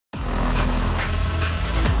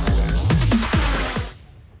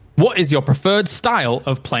What is your preferred style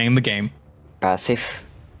of playing the game? Passive.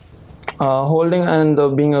 Holding and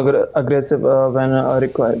being aggressive when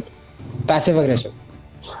required. Passive aggressive.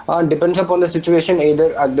 Depends upon the situation,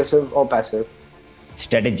 either aggressive or passive.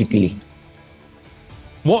 Strategically.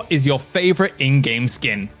 What is your favorite in-game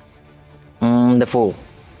skin? The Fool.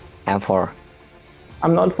 M4.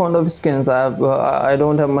 I'm not fond of skins. I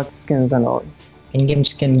don't have much skins and all. In-game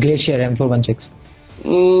skin Glacier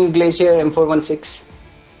M416. Glacier M416.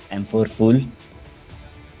 M4 full.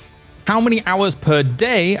 How many hours per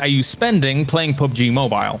day are you spending playing PUBG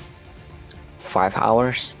Mobile? 5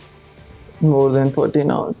 hours. More than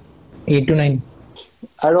 14 hours. 8 to 9.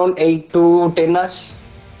 Around 8 to 10 hours.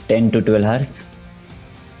 10 to 12 hours.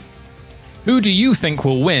 Who do you think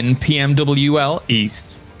will win PMWL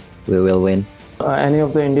East? We will win. Any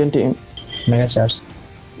of the Indian team. Megastars.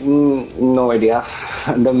 No idea.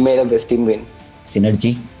 The made up best team win.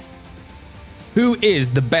 Synergy. Who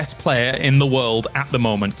is the best player in the world at the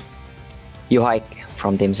moment? Uhigh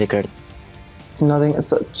from Team Secret. Nothing as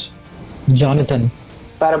such. Jonathan.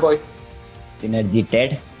 Paraboy. Synergy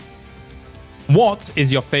Ted. What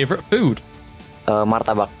is your favorite food?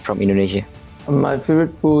 Martabak from Indonesia. My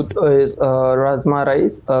favorite food is rasma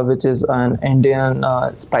rice, which is an Indian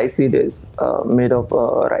spicy dish made of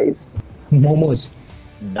rice. Momos.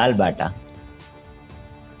 Dal bata.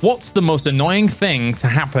 What's the most annoying thing to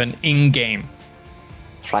happen in-game?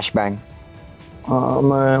 Flashbang.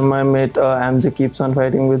 My mate MJ keeps on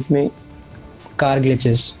fighting with me. Car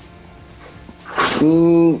glitches.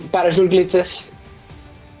 Parachute glitches.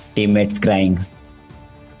 Teammates crying.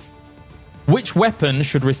 Which weapon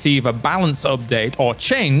should receive a balance update or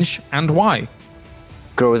change, and why?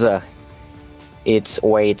 Groza. It's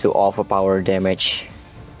way too overpowered damage.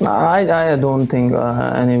 I don't think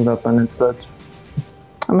any weapon is such.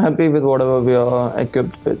 I'm happy with whatever we are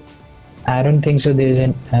equipped with. I don't think so. There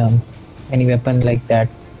is any weapon like that.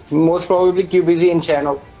 Most probably QBZ in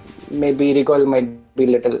channel. Maybe recoil might be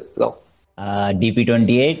little low.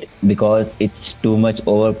 DP28 because it's too much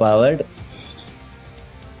overpowered.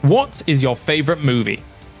 What is your favorite movie?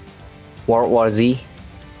 World War Z.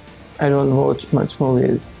 I don't watch much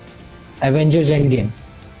movies. Avengers Endgame.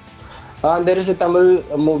 There is a Tamil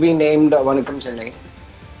movie named Vanakkam Chennai.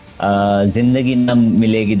 Zindagi Na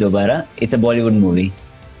Milegi Dobara. It's a Bollywood movie.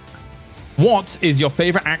 What is your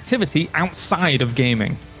favorite activity outside of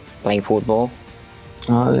gaming? Playing football.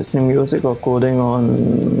 Listening music or coding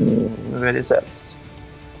on various apps.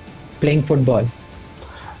 Playing football.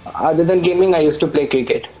 Other than gaming, I used to play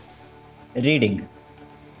cricket. Reading.